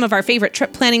 Featuring some of our favorite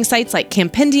trip planning sites like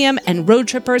Campendium and Road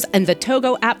Trippers and the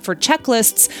Togo app for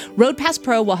checklists, Road Pass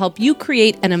Pro will help you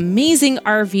create an amazing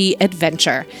RV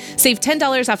adventure. Save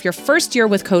 $10 off your first year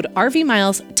with code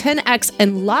RVMiles10X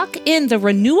and lock in the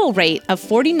renewal rate of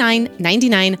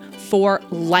 $49.99 for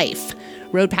life.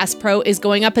 Road Pass Pro is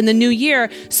going up in the new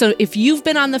year, so if you've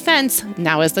been on the fence,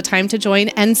 now is the time to join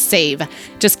and save.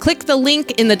 Just click the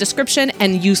link in the description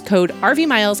and use code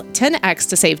RVMiles10X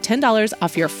to save $10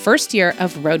 off your first year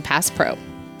of Road Pass Pro.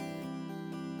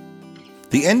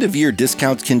 The end-of-year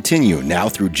discounts continue. Now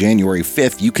through January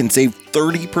 5th, you can save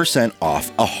 30%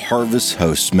 off a Harvest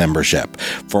Host membership.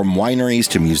 From wineries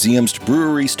to museums to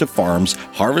breweries to farms,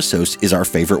 Harvest Host is our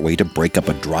favorite way to break up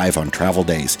a drive on travel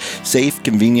days. Safe,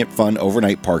 convenient, fun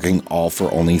overnight parking, all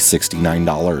for only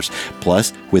 $69.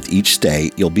 Plus, with each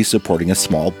stay, you'll be supporting a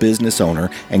small business owner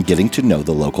and getting to know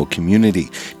the local community.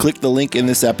 Click the link in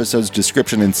this episode's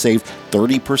description and save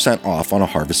 30% off on a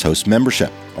Harvest Host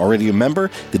membership. Already a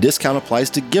member? The discount applies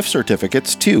to gift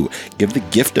certificates too. Give the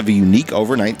gift of a unique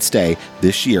overnight stay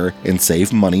this year and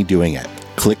save money doing it.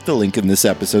 Click the link in this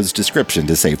episode's description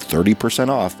to save 30%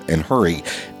 off and hurry.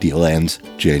 Deal ends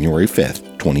January 5th,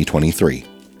 2023.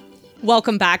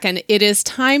 Welcome back, and it is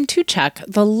time to check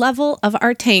the level of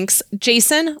our tanks.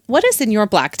 Jason, what is in your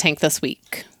black tank this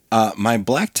week? My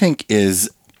black tank is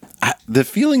the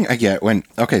feeling I get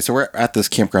so we're at this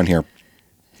campground here.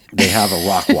 They have a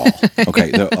rock wall.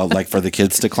 Okay. Like for the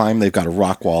kids to climb, they've got a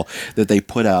rock wall that they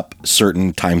put up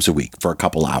certain times a week for a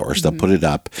couple hours. They'll put it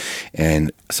up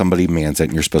and somebody mans it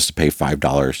and you're supposed to pay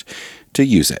 $5 to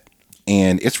use it.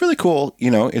 And it's really cool.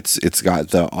 It's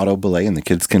got the auto belay and the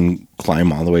kids can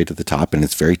climb all the way to the top and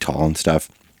it's very tall and stuff.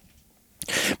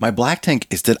 My black tank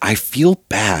is that I feel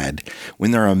bad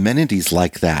when there are amenities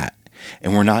like that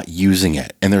and we're not using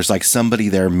it, and there's like somebody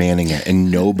there manning it, and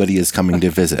nobody is coming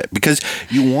to visit it because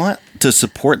you want to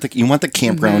support you want the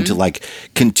campground to like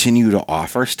continue to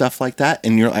offer stuff like that,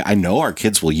 and you're like, I know our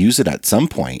kids will use it at some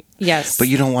point, yes, but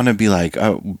you don't want to be like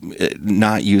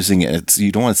not using it.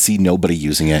 You don't want to see nobody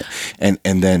using it, and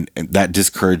then that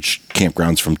discourage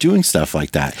campgrounds from doing stuff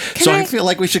like that. I feel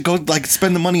like we should go like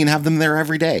spend the money and have them there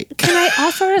every day. Can I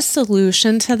offer a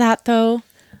solution to that though?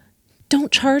 Don't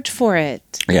charge for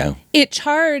it. Yeah.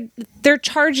 They're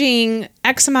charging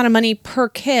X amount of money per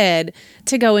kid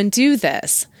to go and do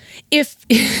this.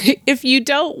 If you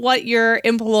don't want your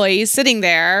employees sitting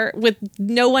there with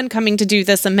no one coming to do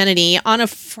this amenity on a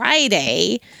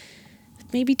Friday,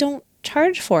 maybe don't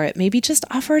charge for it. Maybe just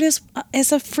offer it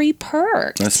as a free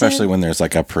perk. Especially when there's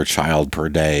like a per child per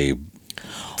day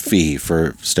fee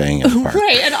for staying in the park.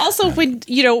 Right. And also when,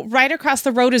 right across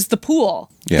the road is the pool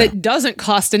that doesn't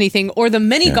cost anything, or the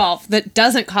mini golf that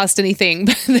doesn't cost anything.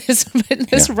 But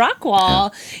this rock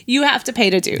wall, you have to pay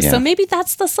to do. Yeah. So maybe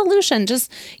that's the solution.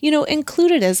 Just,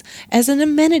 include it as an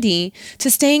amenity to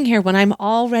staying here when I'm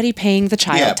already paying the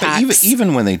child tax. But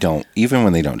even when they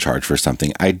don't charge for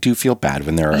something, I do feel bad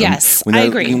when there are. Yes, I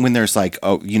agree. When there's like,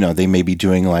 they may be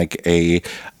doing like a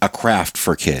craft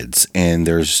for kids, and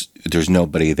there's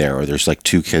nobody there, or there's like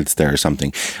 2 kids there or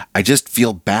something. I just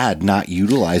feel bad not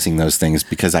utilizing those things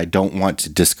because I don't want to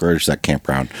discourage that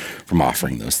campground from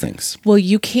offering those things. Well,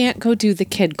 you can't go do the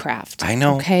kid craft. I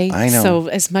know. Okay. I know. So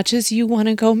as much as you want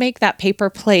to go make that paper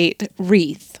plate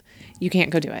wreath, you can't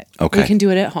go do it. Okay. We can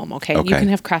do it at home. Okay. You can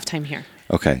have craft time here.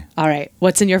 Okay. All right.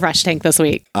 What's in your fresh tank this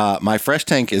week? My fresh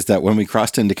tank is that when we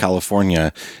crossed into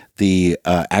California, the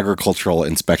agricultural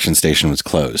inspection station was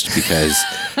closed because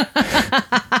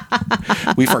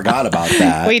we forgot about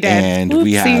that. We did. And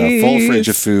we had a full fridge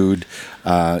of food.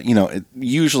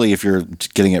 Usually if you're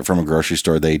getting it from a grocery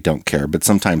store, they don't care. But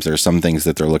sometimes there's some things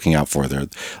that they're looking out for.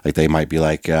 They might be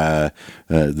like,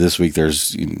 this week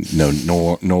there's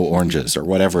no oranges or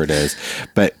whatever it is.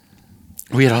 But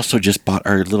we had also just bought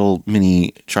our little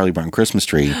mini Charlie Brown Christmas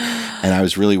tree, and I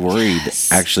was really worried,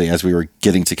 actually, as we were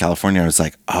getting to California. I was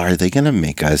like, are they going to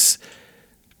make us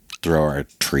throw our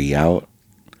tree out?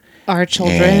 Our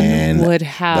children would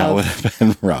have... That would have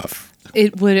been rough.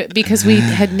 It would, because we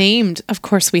had named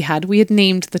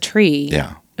the tree.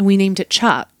 Yeah. And we named it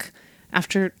Chuck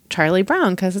after Charlie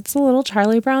Brown, because it's a little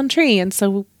Charlie Brown tree. And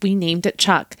so we named it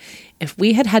Chuck. If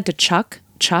we had to Chuck,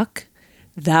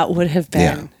 that would have been...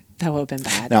 Yeah. That would have been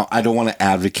bad. Now, I don't want to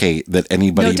advocate that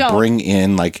anybody bring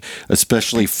in, like,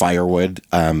 especially firewood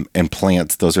and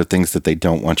plants. Those are things that they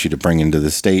don't want you to bring into the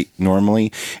state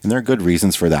normally. And there are good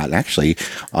reasons for that. Actually,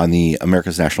 on the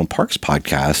America's National Parks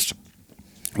podcast,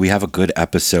 we have a good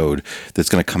episode that's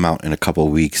going to come out in a couple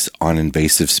of weeks on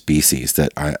invasive species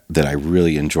that I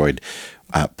really enjoyed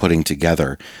putting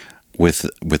together with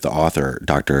the author,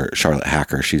 Dr. Charlotte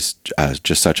Hacker. She's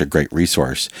just such a great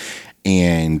resource.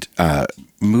 And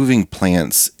moving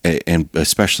plants, and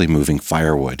especially moving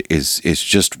firewood, is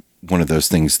just one of those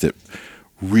things that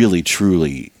really,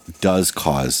 truly does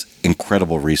cause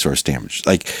incredible resource damage.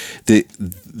 Like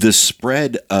the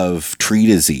spread of tree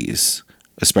disease,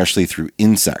 especially through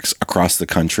insects across the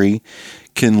country,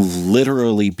 can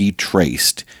literally be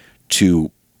traced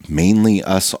to mainly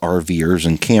us RVers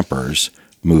and campers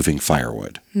moving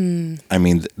firewood. I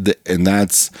mean,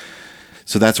 that's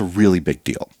a really big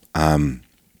deal.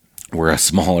 We're a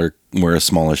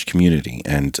smallish community,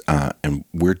 and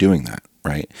we're doing that,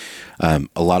 right?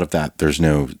 A lot of that,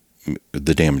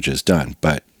 the damage is done,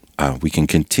 but we can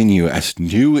continue as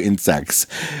new insects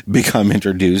become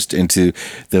introduced into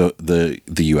the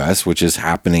U.S., which is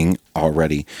happening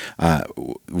already.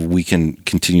 We can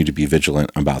continue to be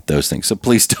vigilant about those things. So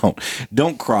please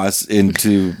don't cross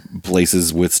into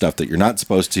places with stuff that you're not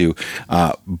supposed to.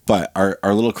 But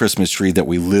our little Christmas tree that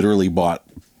we literally bought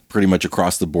pretty much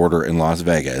across the border in Las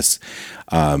Vegas,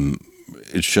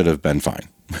 it should have been fine.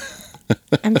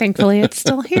 And thankfully it's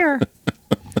still here.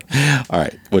 All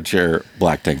right. What's your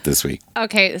black tank this week?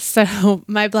 Okay, so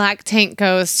my black tank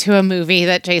goes to a movie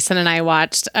that Jason and I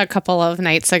watched a couple of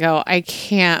nights ago. I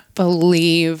can't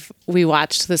believe we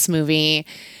watched this movie.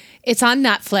 It's on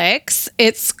Netflix.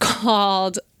 It's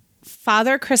called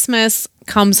Father Christmas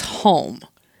Comes Home.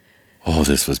 Oh,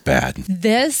 this was bad.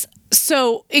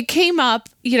 So it came up,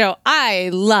 I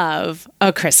love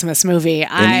a Christmas movie.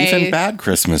 And even bad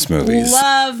Christmas movies.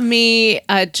 Love me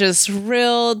a just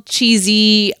real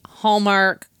cheesy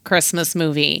Hallmark Christmas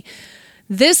movie.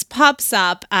 This pops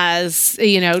up as,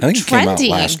 I think it came out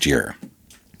last year.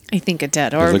 I think it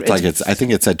did. Or it looked like I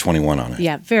think it said 21 on it.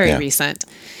 Yeah, very recent.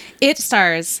 It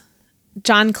stars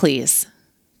John Cleese,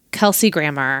 Kelsey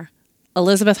Grammer,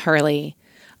 Elizabeth Hurley,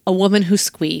 a woman who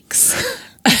squeaks,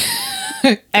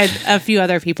 and a few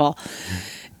other people.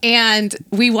 And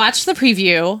we watched the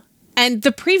preview, and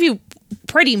the preview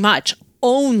pretty much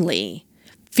only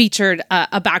featured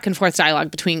a back and forth dialogue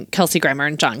between Kelsey Grammer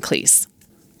and John Cleese.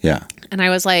 Yeah. And I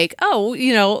was like, why don't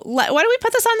we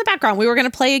put this on the background? We were going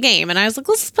to play a game. And I was like,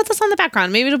 let's put this on the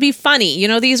background. Maybe it'll be funny.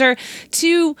 These are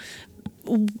two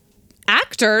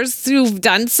actors who've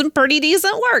done some pretty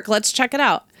decent work. Let's check it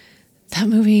out. That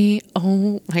movie,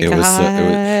 oh my gosh.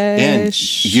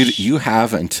 And you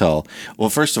have until, well,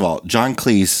 first of all, John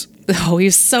Cleese. Oh,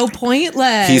 he's so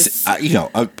pointless. He's,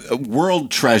 a world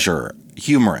treasure,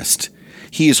 humorist.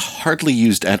 He is hardly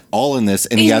used at all in this,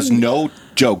 and he has no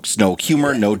jokes, no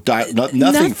humor,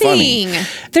 nothing funny.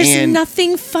 There's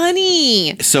nothing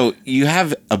funny. So you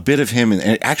have a bit of him,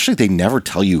 and actually they never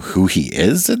tell you who he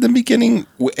is at the beginning,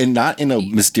 and not in a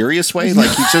mysterious way.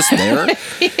 Like he's just there.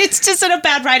 It's just in a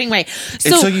bad writing way.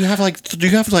 So you have like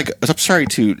I'm sorry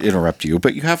to interrupt you,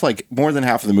 but you have like more than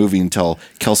half of the movie until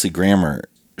Kelsey Grammer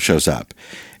shows up,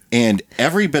 and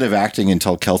every bit of acting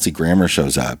until Kelsey Grammer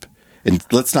shows up. And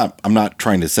I'm not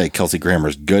trying to say Kelsey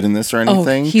Grammer's good in this or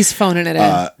anything. Oh, he's phoning it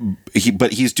in.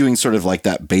 But he's doing sort of like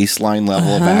that baseline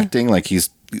level of acting. Like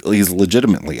he's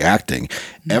legitimately acting.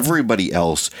 Everybody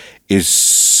else is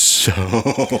so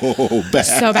bad.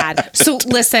 So bad. So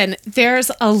listen,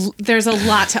 there's a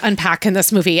lot to unpack in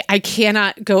this movie. I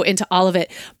cannot go into all of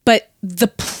it, but the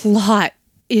plot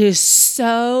is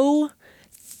so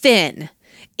thin,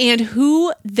 and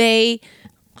who they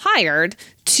hired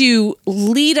to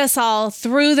lead us all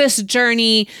through this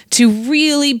journey to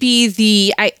really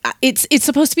be it's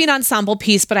supposed to be an ensemble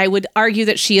piece, but I would argue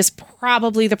that she is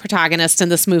probably the protagonist in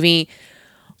this movie.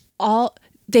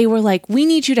 They were like, we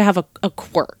need you to have a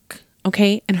quirk,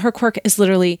 okay? And her quirk is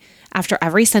literally after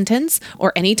every sentence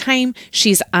or anytime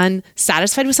she's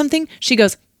unsatisfied with something, she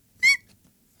goes,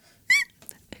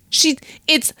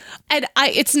 it's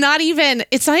not even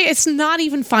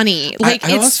funny. Like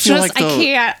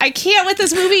I can't with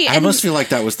this movie. I almost feel like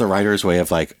that was the writer's way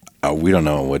of like, oh, we don't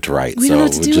know what to write, so we'll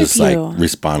just like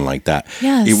respond like that.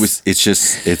 Yes.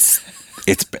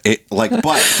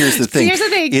 But here's the thing.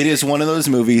 It is one of those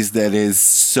movies that is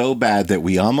so bad that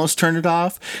we almost turn it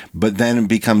off, but then it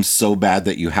becomes so bad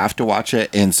that you have to watch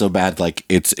it, and so bad like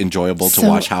it's enjoyable to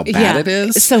watch how bad it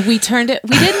is. So we turned it.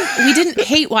 We didn't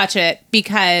hate watch it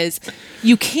because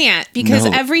you can't, because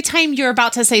every time you're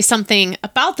about to say something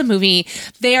about the movie,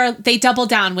 they double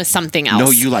down with something else. No,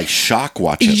 you like shock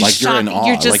watch it. Like you're in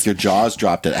awe. Like your jaws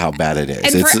dropped at how bad it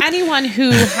is. And for anyone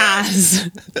who has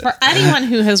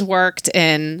worked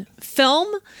in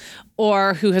film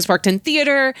or who has worked in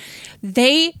theater,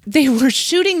 they were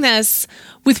shooting this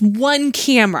with one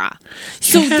camera.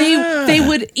 So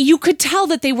you could tell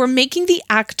that they were making the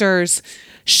actors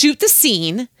shoot the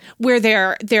scene where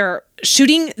they're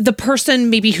shooting the person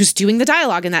maybe who's doing the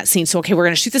dialogue in that scene. So, okay, we're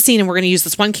going to shoot the scene and we're going to use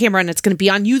this one camera and it's going to be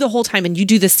on you the whole time and you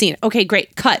do this scene. Okay,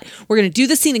 great. Cut. We're going to do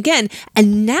the scene again.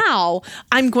 And now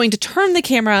I'm going to turn the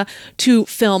camera to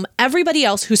film everybody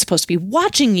else who's supposed to be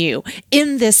watching you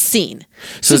in this scene.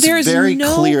 So it's very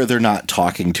clear they're not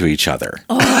talking to each other.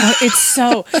 Oh, it's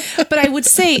so, but I would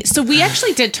say, so we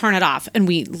actually did turn it off and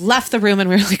we left the room and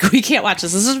we were like, we can't watch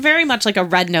this. This is very much like a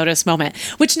Red Notice moment,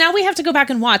 which now we have to go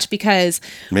back and watch because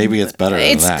maybe it's better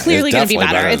than that. It's clearly going to be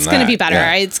better. It's going to be better.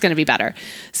 Yeah. It's going to be better.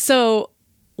 So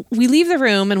we leave the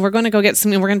room and we're going to go get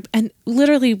something. And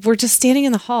literally we're just standing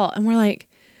in the hall and we're like,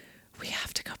 we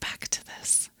have to go back to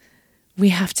this.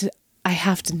 I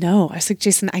have to know. I was like,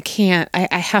 Jason, I can't. I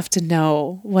have to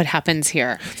know what happens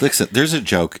here. Listen, there's a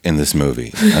joke in this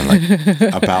movie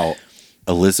about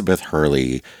Elizabeth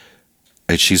Hurley.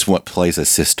 And she's what plays a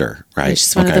sister, right? Yeah,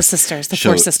 she's one of the sisters,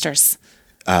 four sisters.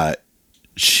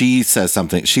 She says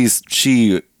something.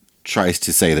 She tries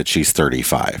to say that she's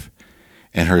 35,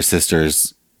 and her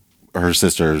sister's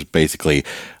basically.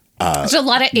 There's a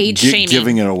lot of age shaming.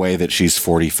 Giving it away that she's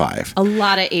 45. A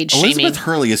lot of age shaming. Elizabeth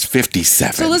Hurley is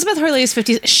 57. So Elizabeth Hurley is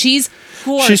 50. She's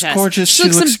gorgeous. She's gorgeous. She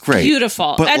looks great.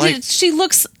 Beautiful. But she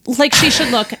looks like she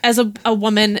should look as a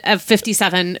woman of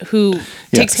 57 who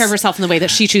takes care of herself in the way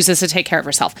that she chooses to take care of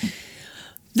herself.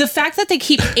 The fact that they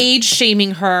keep age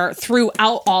shaming her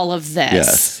throughout all of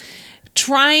this,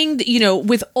 trying,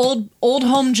 with old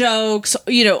home jokes,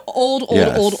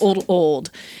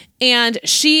 old. And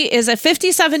she is a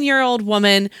 57-year-old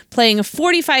woman playing a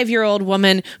 45-year-old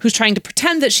woman who's trying to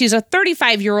pretend that she's a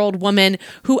 35-year-old woman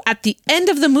who at the end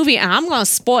of the movie, and I'm going to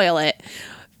spoil it,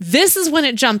 this is when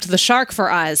it jumped the shark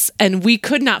for us, and we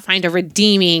could not find a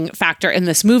redeeming factor in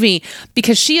this movie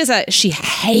because she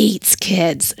hates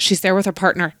kids. She's there with her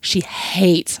partner. She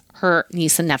hates her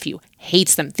niece and nephew,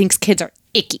 hates them, thinks kids are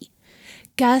icky.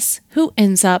 Guess who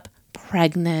ends up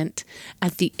pregnant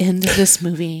at the end of this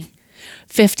movie?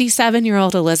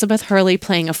 57-year-old Elizabeth Hurley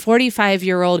playing a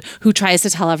 45-year-old who tries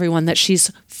to tell everyone that she's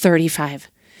 35.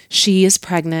 She is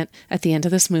pregnant at the end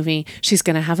of this movie. She's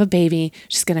going to have a baby.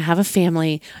 She's going to have a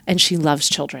family, and she loves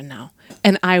children now.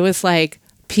 And I was like,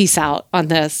 peace out on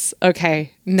this.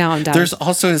 Okay, now I'm done. There's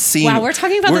also a scene. Wow, we're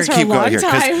talking about this for a long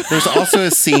time. There's also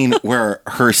a scene where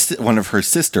one of her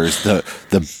sisters,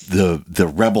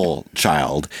 the rebel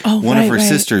child, one of her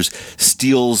sisters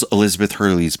steals Elizabeth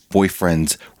Hurley's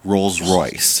boyfriend's Rolls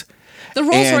Royce. The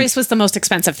Rolls Royce was the most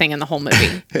expensive thing in the whole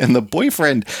movie. And the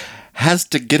boyfriend has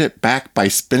to get it back by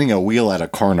spinning a wheel at a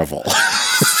carnival.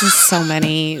 So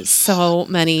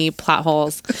many plot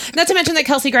holes. Not to mention that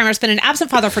Kelsey Grammer's been an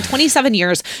absent father for 27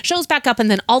 years, shows back up,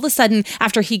 and then all of a sudden,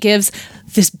 after he gives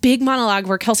this big monologue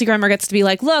where Kelsey Grammer gets to be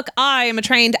like, look, I am a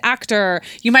trained actor.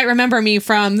 You might remember me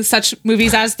from such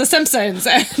movies as The Simpsons.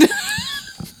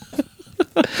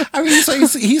 I mean,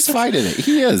 he's fighting it.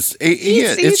 He is.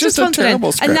 It's just a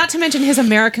terrible script. And not to mention his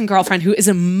American girlfriend, who is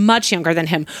much younger than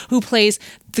him, who plays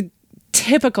the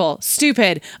typical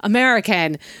stupid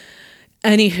American.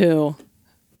 Anywho,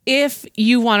 if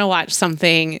you want to watch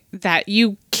something that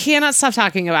you cannot stop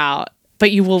talking about,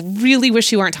 but you will really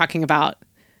wish you weren't talking about,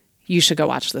 you should go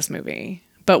watch this movie.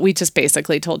 But we just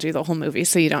basically told you the whole movie,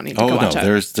 so you don't need to go watch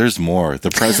it. There's more.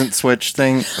 The present switch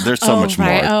thing, there's so much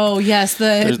more. Oh, yes.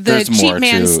 The cheap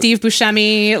man, Steve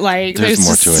Buscemi. Like, there's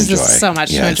more to enjoy. Just so much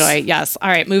to enjoy. Yes. All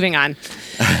right, moving on.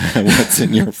 What's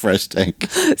in your fresh tank?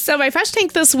 So my fresh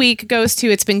tank this week goes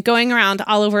to, it's been going around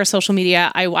all over social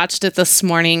media. I watched it this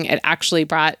morning. It actually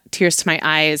brought tears to my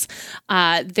eyes.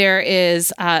 There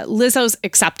is Lizzo's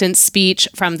acceptance speech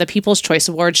from the People's Choice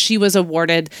Awards. She was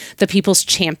awarded the People's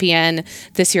Champion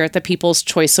this year at the People's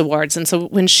Choice Awards. And so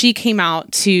when she came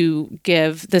out to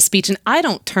give the speech, and I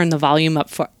don't turn the volume up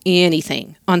for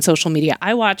anything on social media.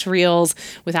 I watch reels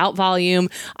without volume.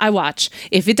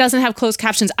 If it doesn't have closed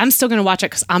captions, I'm still going to watch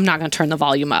it because I'm not going to turn the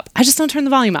volume up. I just don't turn the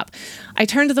volume up. I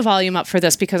turned the volume up for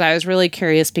this because I was really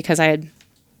curious, because I had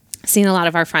seen a lot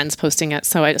of our friends posting it,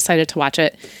 so I decided to watch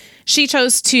it. She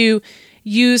chose to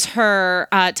use her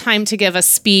time to give a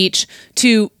speech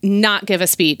to not give a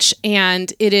speech,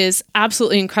 and it is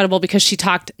absolutely incredible because she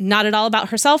talked not at all about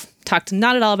herself, talked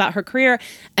not at all about her career,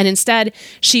 and instead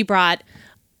she brought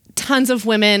tons of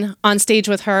women on stage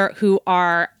with her who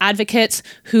are advocates,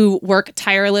 who work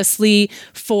tirelessly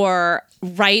for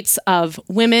rights of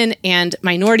women and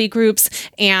minority groups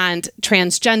and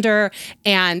transgender,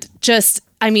 and just,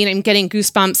 I'm getting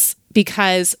goosebumps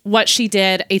because what she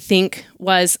did, I think,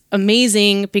 was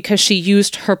amazing because she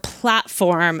used her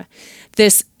platform,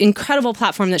 this incredible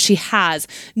platform that she has,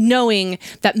 knowing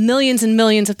that millions and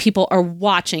millions of people are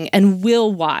watching and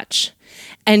will watch.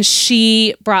 And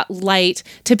she brought light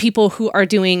to people who are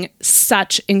doing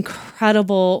such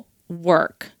incredible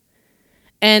work.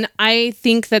 And I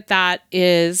think that that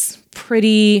is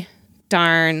pretty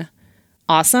darn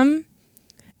awesome.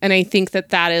 And I think that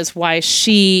that is why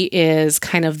she is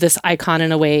kind of this icon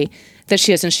in a way that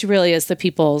she is. And she really is the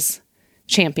people's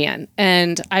champion.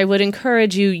 And I would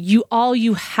encourage you, all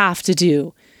you have to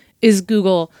do is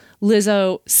Google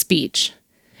Lizzo speech.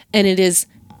 And it is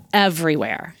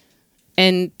everywhere.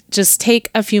 And just take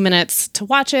a few minutes to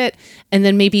watch it, and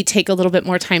then maybe take a little bit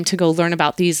more time to go learn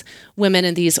about these women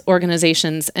and these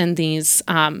organizations and these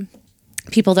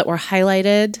people that were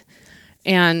highlighted.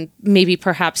 And maybe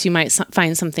perhaps you might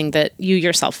find something that you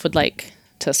yourself would like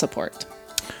to support.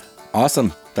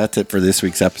 Awesome. That's it for this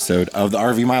week's episode of the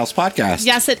RV Miles podcast.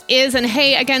 Yes, it is. And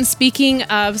hey, again, speaking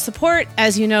of support,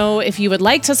 as you know, if you would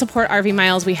like to support RV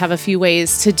Miles, we have a few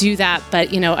ways to do that.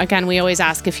 But, again, we always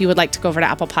ask if you would like to go over to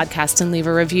Apple Podcasts and leave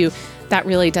a review. That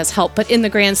really does help. But in the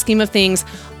grand scheme of things,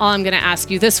 all I'm going to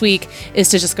ask you this week is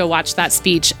to just go watch that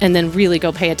speech and then really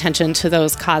go pay attention to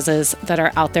those causes that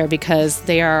are out there, because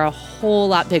they are a whole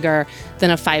lot bigger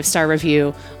than a 5-star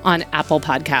review on Apple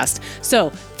Podcast.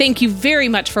 So thank you very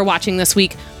much for watching this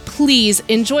week. Please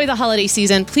enjoy the holiday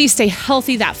season. Please stay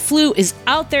healthy. That flu is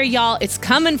out there, y'all. It's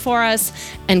coming for us.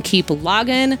 And keep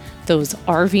logging those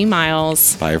RV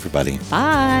miles. Bye, everybody.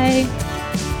 Bye.